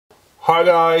Hi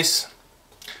guys!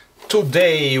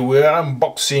 Today we are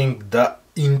unboxing the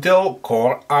Intel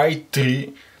Core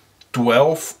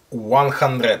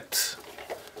i3-12100.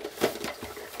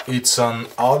 It's an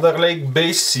Alder Lake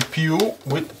based CPU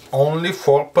with only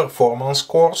 4 performance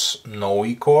cores, no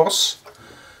E-cores,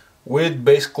 with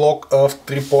base clock of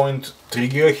 3.3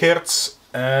 GHz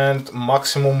and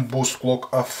maximum boost clock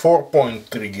of 4.3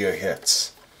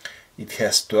 GHz. It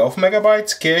has 12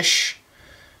 MB cache,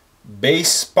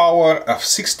 base power of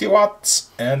 60 watts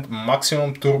and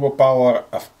maximum turbo power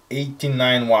of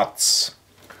 89 watts.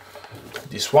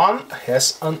 This one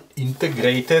has an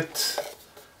integrated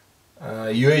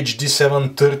UHD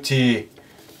 730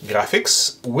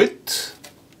 graphics with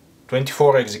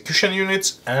 24 execution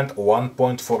units and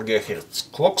 1.4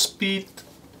 GHz clock speed,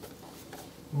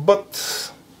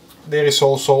 but there is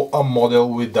also a model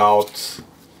without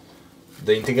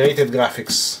the integrated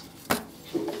graphics.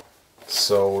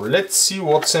 So let's see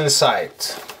what's inside.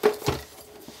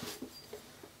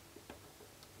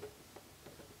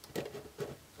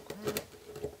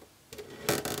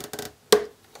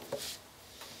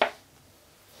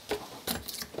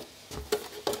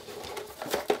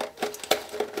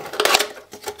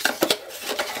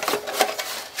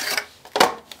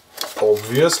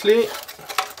 Obviously,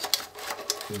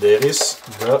 there is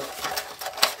the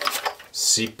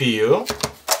CPU,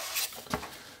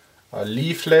 a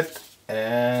leaflet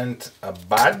and a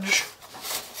badge,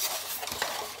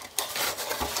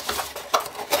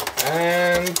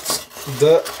 and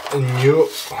the new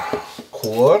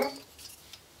cooler,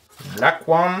 black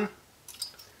one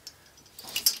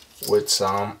with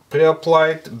some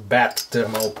pre-applied bad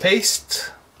thermal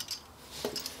paste,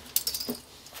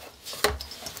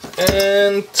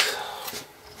 and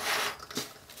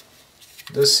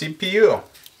the CPU.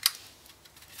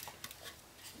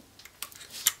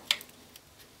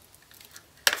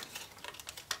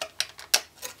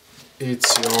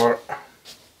 It's your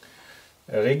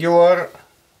regular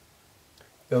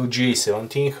LGA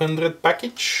 1700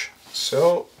 package,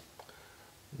 so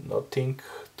nothing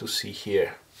to see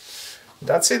here.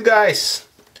 That's it guys.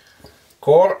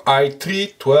 Core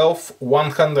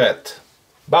i3-12100.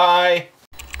 Bye!